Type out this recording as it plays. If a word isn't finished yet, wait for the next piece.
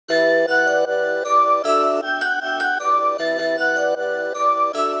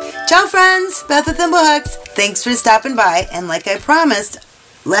Ciao friends, Beth with Thimblehooks. Thanks for stopping by, and like I promised,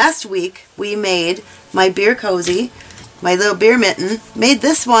 last week we made my beer cozy, my little beer mitten, made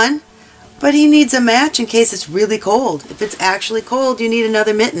this one, but he needs a match in case it's really cold. If it's actually cold, you need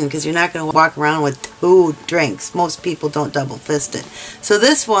another mitten because you're not going to walk around with 2 drinks. Most people don't double fist it. So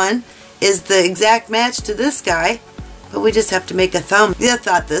this one is the exact match to this guy, but we just have to make a thumb. You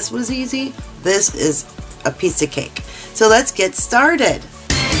thought this was easy? This is a piece of cake. So let's get started.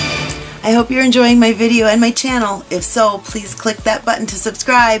 I hope you're enjoying my video and my channel. If so, please click that button to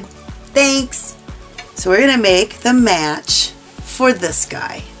subscribe. Thanks! So we're going to make the match for this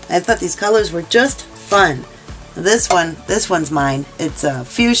guy. I thought these colors were just fun. This one's mine. It's a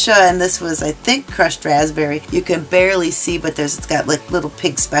fuchsia, and this was, I think, crushed raspberry. You can barely see, but it's got like little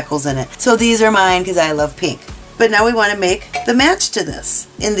pink speckles in it. So these are mine because I love pink. But now we want to make the match to this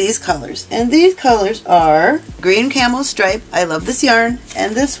in these colors. And these colors are green camel stripe. I love this yarn.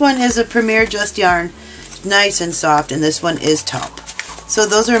 And this one is a Premier Just yarn. Nice and soft. And this one is taupe. So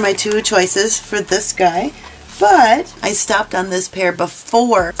those are my 2 choices for this guy. But I stopped on this pair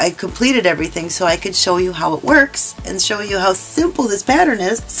before I completed everything so I could show you how it works and show you how simple this pattern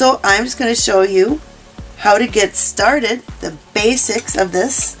is. So I'm just going to show you how to get started, the basics of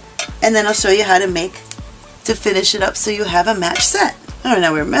this, and then I'll show you how to finish it up so you have a match set. Oh,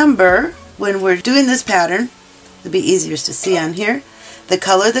 now remember, when we're doing this pattern, it'll be easiest to see on here, the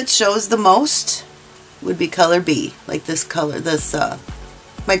color that shows the most would be color B, like this color,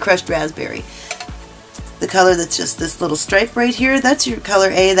 my crushed raspberry. The color that's just this little stripe right here, that's your color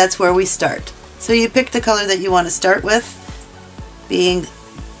A, that's where we start. So you pick the color that you want to start with, being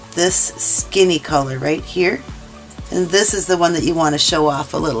this skinny color right here, and this is the one that you want to show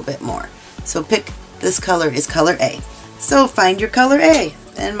off a little bit more. So pick, this color is color A. So find your color A,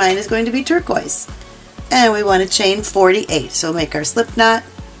 and mine is going to be turquoise. And we want to chain 48, so make our slip knot.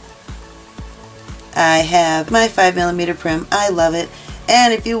 I have my 5mm prim, I love it.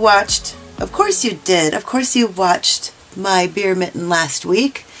 And if you watched, of course you did, of course you watched my beer mitten last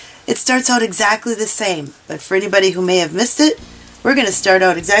week, it starts out exactly the same. But for anybody who may have missed it, we're going to start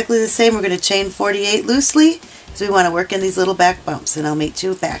out exactly the same. We're going to chain 48 loosely, because we want to work in these little back bumps, and I'll meet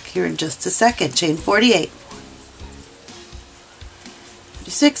you back here in just a second. Chain 48,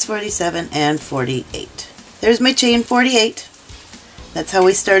 46, 47, and 48. There's my chain 48. That's how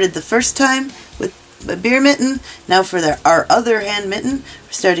we started the first time with a beer mitten. Now for our other hand mitten,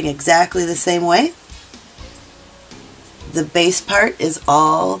 we're starting exactly the same way. The base part is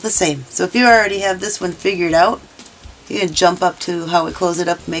all the same. So if you already have this one figured out, you can jump up to how we close it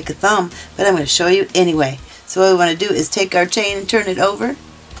up and make a thumb, but I'm going to show you anyway. So what we want to do is take our chain and turn it over,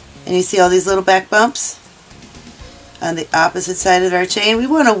 and you see all these little back bumps on the opposite side of our chain. We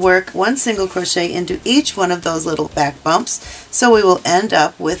want to work 1 single crochet into each one of those little back bumps, so we will end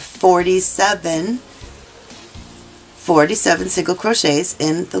up with 47 single crochets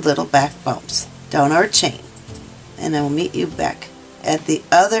in the little back bumps down our chain. And I will meet you back at the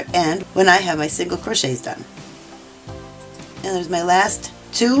other end when I have my single crochets done. And there's my last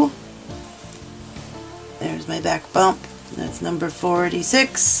 2. There's my back bump. That's number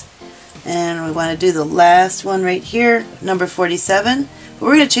 46. And we want to do the last one right here, number 47. But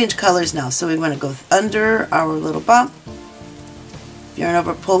we're going to change colors now. So we want to go under our little bump, yarn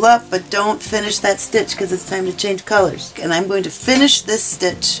over, pull up, but don't finish that stitch because it's time to change colors. And I'm going to finish this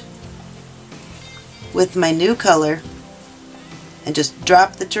stitch with my new color and just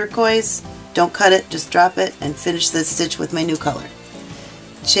drop the turquoise. Don't cut it, just drop it and finish this stitch with my new color.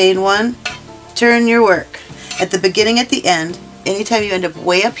 Chain 1, turn your work. At the beginning, at the end, anytime you end up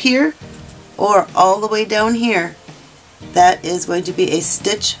way up here or all the way down here, that is going to be a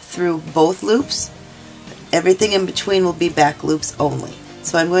stitch through both loops. Everything in between will be back loops only.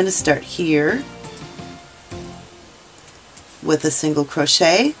 So I'm going to start here with a single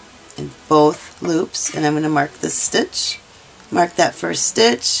crochet in both loops, and I'm going to mark this stitch. Mark that first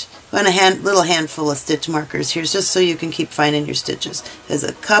stitch. I'm going to little handful of stitch markers here just so you can keep finding your stitches. There's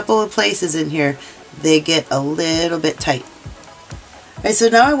a couple of places in here they get a little bit tight. Alright, so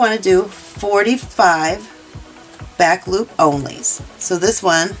now I want to do 45 back loop onlys. So this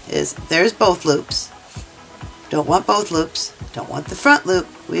one is, there's both loops. Don't want both loops. Don't want the front loop.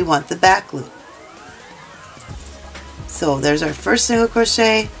 We want the back loop. So there's our first single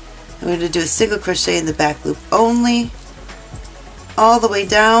crochet. I'm going to do a single crochet in the back loop only, all the way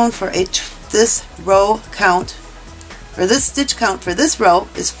down for this row count, or this stitch count for this row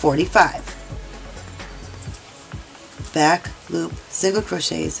is 45. Back loop single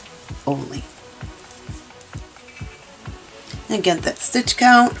crochets only. And again, that stitch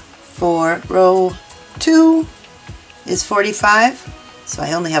count for row 2 is 45. So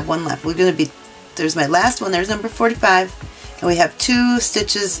I only have one left. We're going to be, there's my last one, there's number 45, and we have 2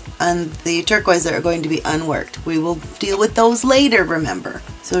 stitches on the turquoise that are going to be unworked. We will deal with those later, remember.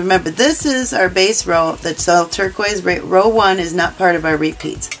 So remember, this is our base row. That's all turquoise. Row 1 is not part of our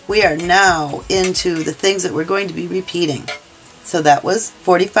repeats. We are now into the things that we're going to be repeating. So that was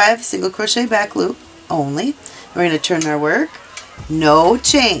 45 single crochet back loop only. We're going to turn our work, no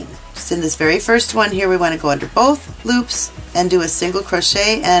chain. Just in this very first one here, we want to go under both loops and do a single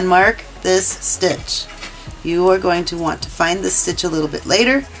crochet and mark this stitch. You are going to want to find this stitch a little bit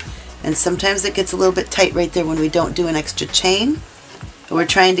later, and sometimes it gets a little bit tight right there when we don't do an extra chain. But we're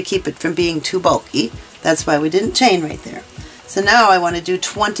trying to keep it from being too bulky. That's why we didn't chain right there. So now I want to do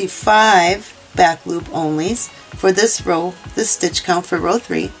 25 back loop onlys for this row. This stitch count for row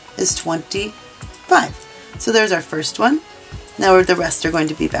 3 is 25. So there's our first one. Now the rest are going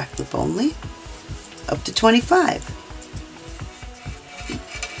to be back loop only up to 25.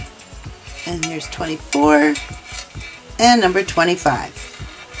 And here's 24 and number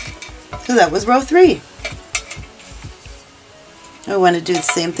 25. So that was row 3. We want to do the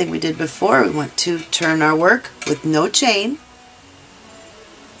same thing we did before. We want to turn our work with no chain.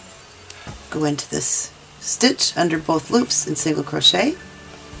 Go into this stitch under both loops in single crochet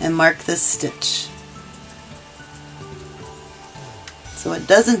and mark this stitch so it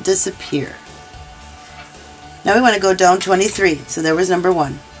doesn't disappear. Now we want to go down 23. So there was number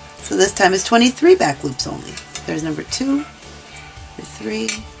 1. So this time is 23 back loops only. There's number 2, number 3,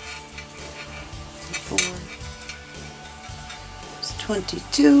 4,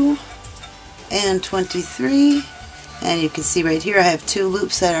 22, and 23. And you can see right here I have 2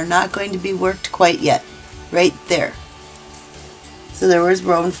 loops that are not going to be worked quite yet. Right there. So there was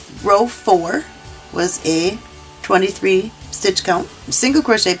row 4 was a 23 stitch count, single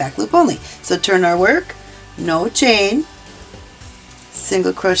crochet back loop only. So turn our work, no chain,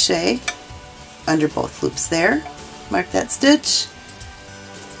 single crochet under both loops there, mark that stitch,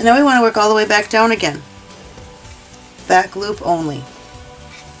 and now we want to work all the way back down again. Back loop only.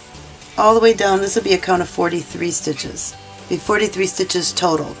 All the way down. This will be a count of 43 stitches. Be 43 stitches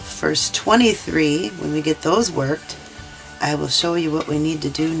total. First 23, when we get those worked, I will show you what we need to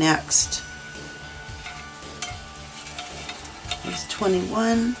do next. There's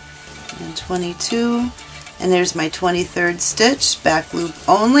 21 and 22, and there's my 23rd stitch, back loop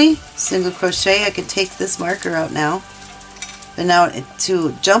only, single crochet. I can take this marker out now, but now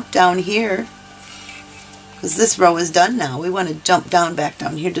to jump down here, because this row is done now, we want to jump down back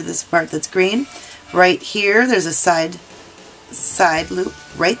down here to this part that's green. Right here there's a side loop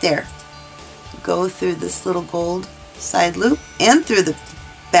right there. Go through this little gold side loop and through the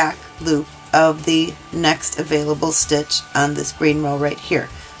back loop of the next available stitch on this green row right here.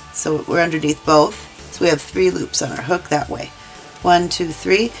 So we're underneath both. So we have 3 loops on our hook that way. 1, 2,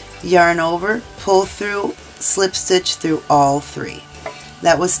 3, yarn over, pull through, slip stitch through all 3.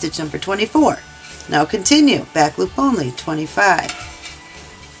 That was stitch number 24. Now continue, back loop only, 25,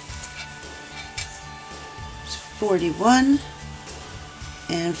 41,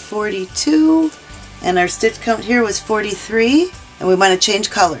 and 42, and our stitch count here was 43, and we want to change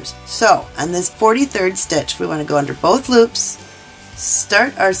colors. So on this 43rd stitch we want to go under both loops,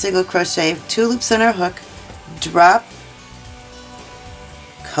 start our single crochet, 2 loops on our hook, drop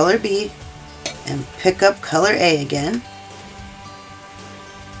color B, and pick up color A again.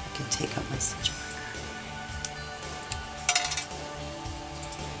 I can take out my stitch marker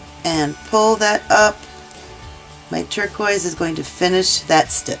and pull that up. My turquoise is going to finish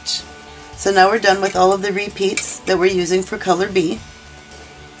that stitch. So now we're done with all of the repeats that we're using for color B.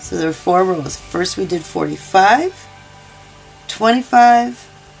 So there are 4 rows. First we did 45, 25,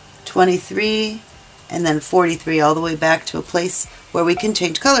 23, and then 43 all the way back to a place where we can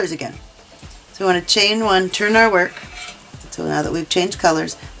change colors again. So we want to chain 1, turn our work. So now that we've changed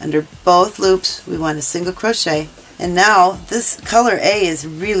colors, under both loops we want a single crochet. And now this color A is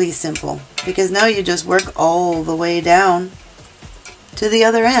really simple because now you just work all the way down to the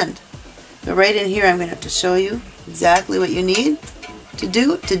other end. But right in here I'm going to have to show you exactly what you need to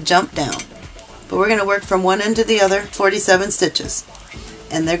do to jump down. But we're going to work from one end to the other, 47 stitches.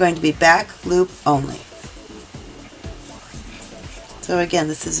 And they're going to be back loop only. So again,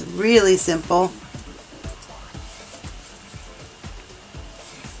 this is really simple.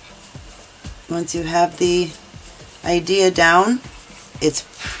 Once you have the idea down, it's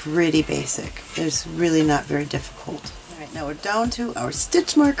pretty basic. It's really not very difficult. Alright, now we're down to our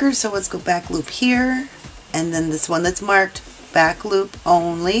stitch marker, so let's go back loop here, and then this one that's marked back loop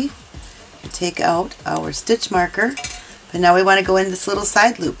only. Take out our stitch marker, but now we want to go in this little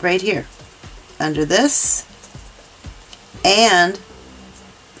side loop right here, under this, and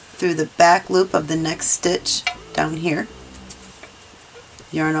through the back loop of the next stitch down here,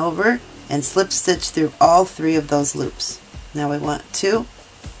 yarn over, and slip stitch through all 3 of those loops. Now we want to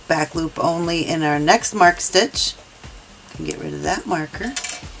back loop only in our next mark stitch. Get rid of that marker.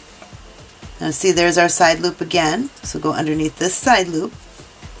 Now see, there's our side loop again, so go underneath this side loop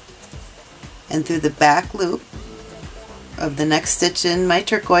and through the back loop of the next stitch in my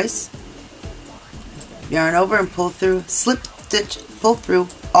turquoise, yarn over and pull through, slip stitch, pull through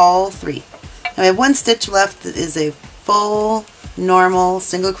all 3. Now I have 1 stitch left that is a full normal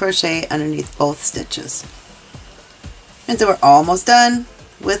single crochet underneath both stitches. And so we're almost done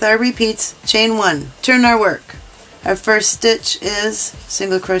with our repeats. Chain 1, turn our work. Our first stitch is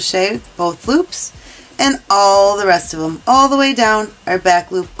single crochet both loops, and all the rest of them all the way down are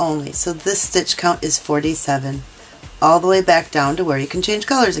back loop only. So this stitch count is 47, all the way back down to where you can change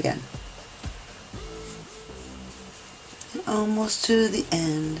colors again. Almost to the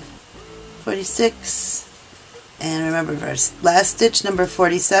end. 46. And remember, for our last stitch, number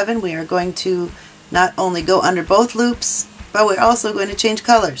 47, we are going to not only go under both loops, but we're also going to change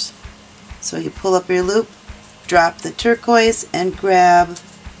colors. So you pull up your loop, drop the turquoise, and grab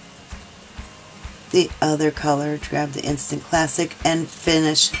the other color, grab the Instant Classic, and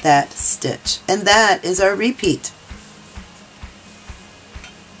finish that stitch. And that is our repeat.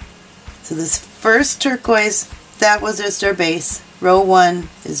 So this first turquoise, that was just our base. Row 1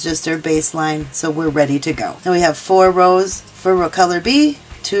 is just our baseline, so we're ready to go. Now we have 4 rows for color B,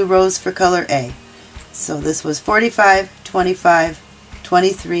 2 rows for color A. So this was 45, 25,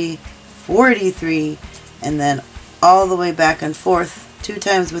 23, 43, and then all the way back and forth 2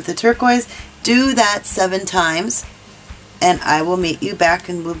 times with the turquoise. Do that 7 times, and I will meet you back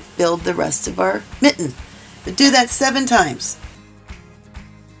and we'll build the rest of our mitten. But do that 7 times.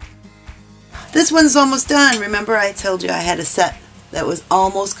 This one's almost done. Remember, I told you I had a set that was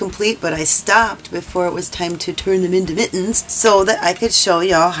almost complete, but I stopped before it was time to turn them into mittens so that I could show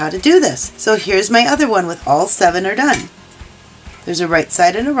y'all how to do this. So here's my other one with all 7 are done. There's a right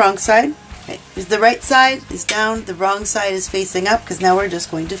side and a wrong side. Okay. The right side is down, the wrong side is facing up, because now we're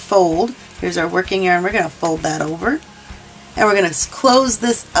just going to fold. Here's our working yarn. We're going to fold that over, and we're going to close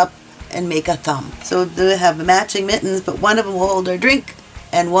this up and make a thumb. So we have matching mittens, but one of them will hold our drink,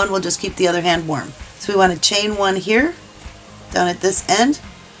 and one will just keep the other hand warm. So we want to chain 1 here, down at this end,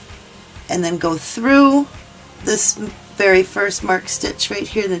 and then go through this very first marked stitch right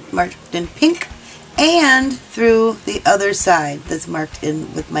here that's marked in pink, and through the other side that's marked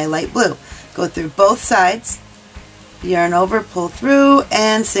in with my light blue. Go through both sides, yarn over, pull through,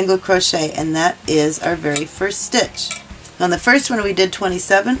 and single crochet, and that is our very first stitch. On the first one we did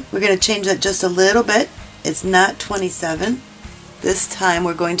 27. We're going to change that just a little bit. It's not 27. This time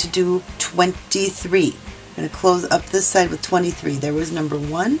we're going to do 23. I'm going to close up this side with 23. There was number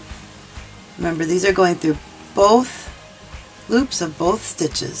 1. Remember, these are going through both loops of both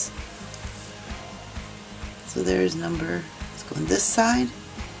stitches. So there's number, let's go on this side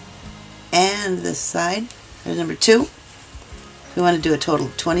and this side. There's number 2. We want to do a total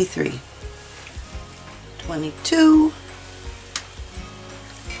of 23. 22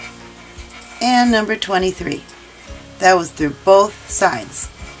 and number 23. That was through both sides.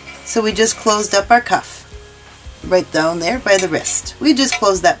 So we just closed up our cuff right down there by the wrist. We just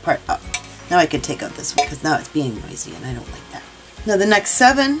closed that part up. Now I can take out this one because now it's being noisy and I don't like that. Now the next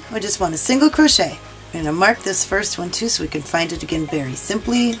 7, we just want a single crochet. We're going to mark this first one too so we can find it again very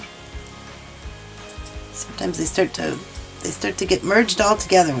simply. Sometimes they start to get merged all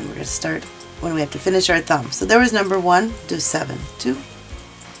together when we have to finish our thumb. So there was number 1. Do 7. 2,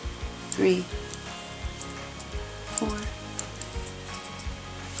 3, 4,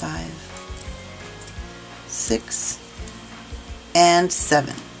 5, 6, and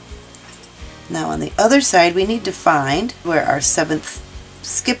 7. Now on the other side we need to find where our 7th,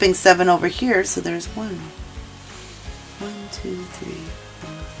 skipping 7 over here, so there's 1, 2, 3, 4,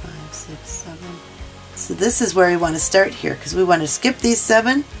 5, 6, 7. So this is where we want to start here, because we want to skip these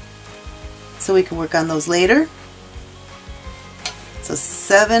 7 so we can work on those later. So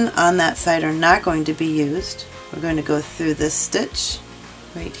 7 on that side are not going to be used. We're going to go through this stitch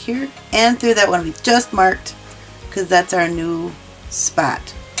right here and through that one we just marked, because that's our new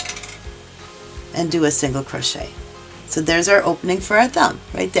spot, and do a single crochet. So there's our opening for our thumb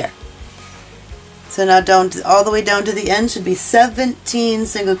right there. So now all the way down to the end should be 17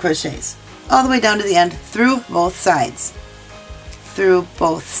 single crochets, all the way down to the end through both sides, through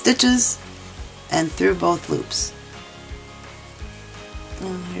both stitches and through both loops.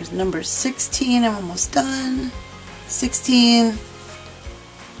 And here's number 16. I'm almost done. 16,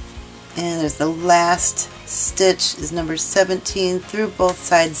 and there's the last stitch is number 17 through both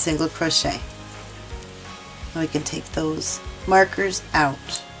sides single crochet. And we can take those markers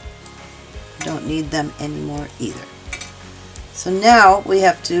out. Don't need them anymore either. So now we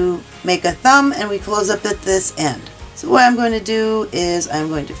have to make a thumb and we close up at this end. So what I'm going to do is I'm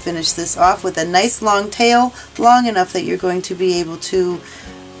going to finish this off with a nice long tail, long enough that you're going to be able to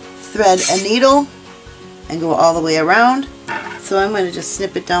thread a needle and go all the way around. So I'm going to just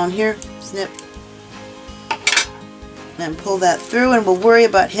snip it down here, snip, and pull that through, and we'll worry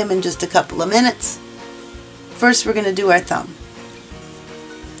about him in just a couple of minutes. First we're going to do our thumb.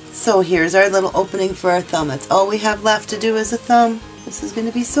 So here's our little opening for our thumb. That's all we have left to do is a thumb. This is going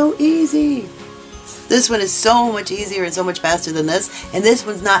to be so easy. This one is so much easier and so much faster than this, and this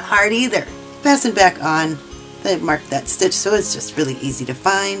one's not hard either. Fasten back on. I marked that stitch so it's just really easy to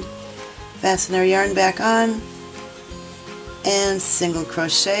find. Fasten our yarn back on and single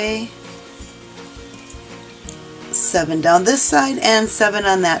crochet. 7 down this side and 7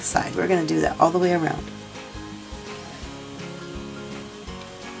 on that side. We're going to do that all the way around.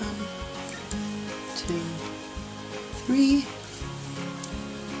 1, 2, 3,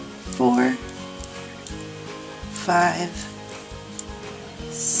 4, 5,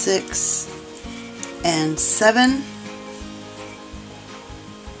 6, and 7.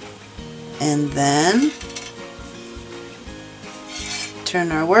 And then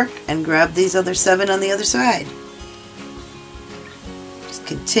turn our work and grab these other 7 on the other side. Just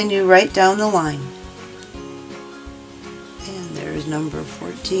continue right down the line. And there's number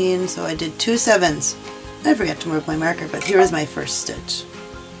 14, so I did 2 7s. I forgot to mark my marker, but here is my first stitch.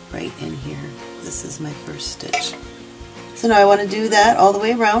 Right in here. This is my first stitch. So now I want to do that all the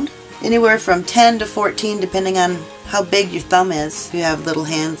way around. Anywhere from 10 to 14 depending on how big your thumb is. If you have little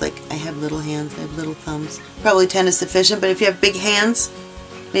hands, like I have little hands, I have little thumbs. Probably 10 is sufficient, but if you have big hands,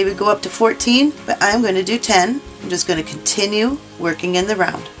 maybe go up to 14, but I'm going to do 10. I'm just going to continue working in the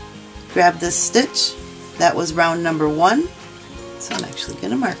round. Grab this stitch. That was round number 1, so I'm actually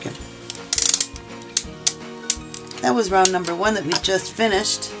going to mark it. That was round number 1 that we just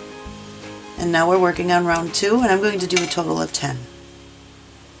finished, and now we're working on round 2, and I'm going to do a total of 10.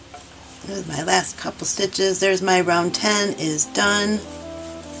 There's my last couple stitches. There's my round 10 is done.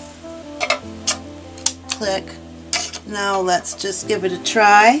 Click. Now let's just give it a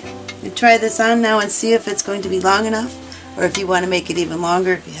try. You try this on now and see if it's going to be long enough, or if you want to make it even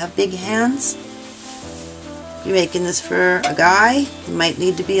longer if you have big hands. If you're making this for a guy, it might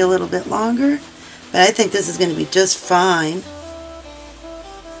need to be a little bit longer, but I think this is going to be just fine.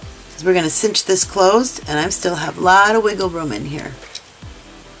 Because we're going to cinch this closed, and I still have a lot of wiggle room in here.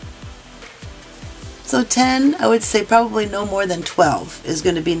 So 10, I would say probably no more than 12 is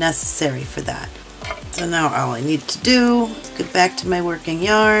going to be necessary for that. So now all I need to do is get back to my working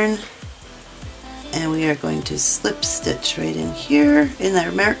yarn, and we are going to slip stitch right in here in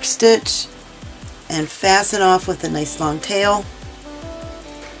our mark stitch and fasten off with a nice long tail.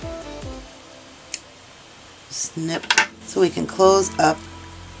 Snip so we can close up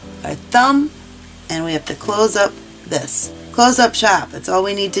our thumb, and we have to close up this. Close up shop, that's all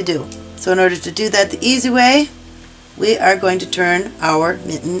we need to do. So in order to do that the easy way, we are going to turn our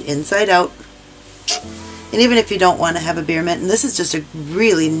mitten inside out. And even if you don't want to have a beer mitten, this is just a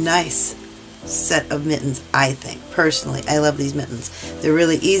really nice set of mittens, I think. Personally, I love these mittens. They're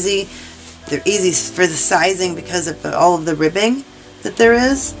really easy. They're easy for the sizing because of all of the ribbing that there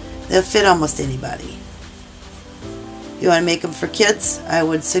is. They'll fit almost anybody. If you want to make them for kids, I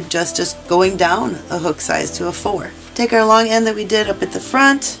would suggest just going down a hook size to a 4. Take our long end that we did up at the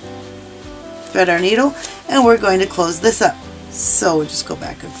front, thread our needle, and we're going to close this up. So we'll just go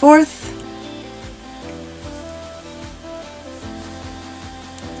back and forth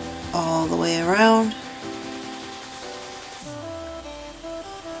all the way around.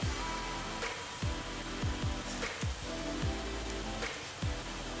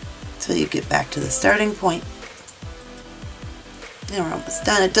 So you get back to the starting point. And we're almost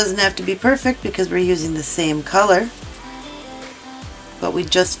done. It doesn't have to be perfect because we're using the same color, but we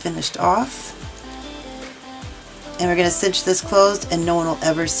just finished off. And we're going to cinch this closed and no one will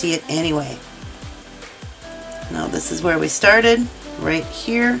ever see it anyway. Now this is where we started, right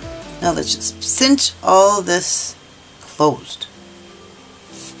here. Now let's just cinch all this closed.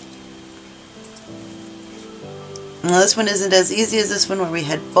 Now this one isn't as easy as this one where we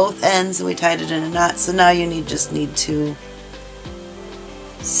had both ends and we tied it in a knot, so now you just need to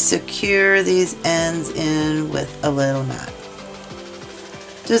secure these ends in with a little knot.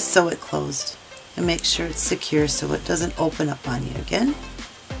 Just so it closed. And make sure it's secure so it doesn't open up on you again.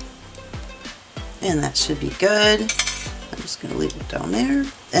 And that should be good. I'm just going to leave it down there.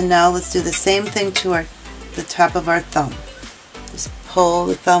 And now let's do the same thing to our the top of our thumb. Just pull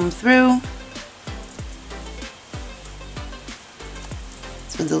the thumb through.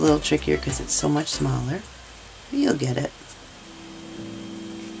 This one's a little trickier because it's so much smaller. You'll get it.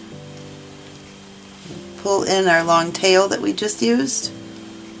 Pull in our long tail that we just used.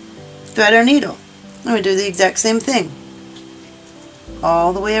 Thread our needle. And we do the exact same thing.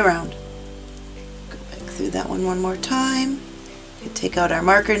 All the way around. Go back through that one more time. We can take out our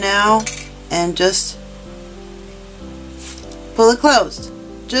marker now and just pull it closed.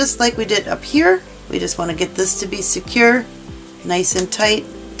 Just like we did up here. We just want to get this to be secure, nice and tight.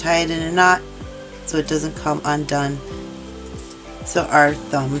 Tie it in a knot so it doesn't come undone. So our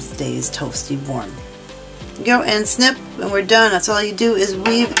thumb stays toasty warm. Go and snip and we're done. That's all you do is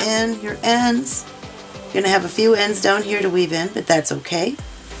weave in your ends. You're going to have a few ends down here to weave in, but that's okay.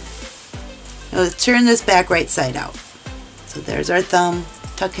 Now let's turn this back right side out. So there's our thumb.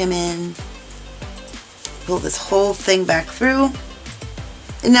 Tuck him in. Pull this whole thing back through.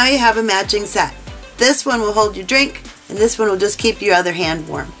 And now you have a matching set. This one will hold your drink and this one will just keep your other hand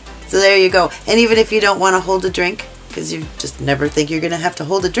warm. So there you go. And even if you don't want to hold a drink, because you just never think you're going to have to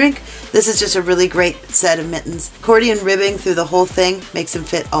hold a drink, this is just a really great set of mittens. Accordion ribbing through the whole thing makes them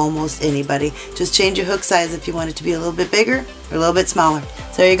fit almost anybody. Just change your hook size if you want it to be a little bit bigger or a little bit smaller.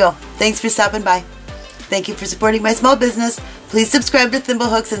 So there you go. Thanks for stopping by. Thank you for supporting my small business. Please subscribe to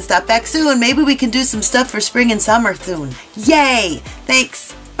Thimblehooks and stop back soon. Maybe we can do some stuff for spring and summer soon. Yay!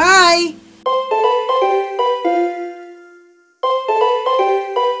 Thanks. Bye!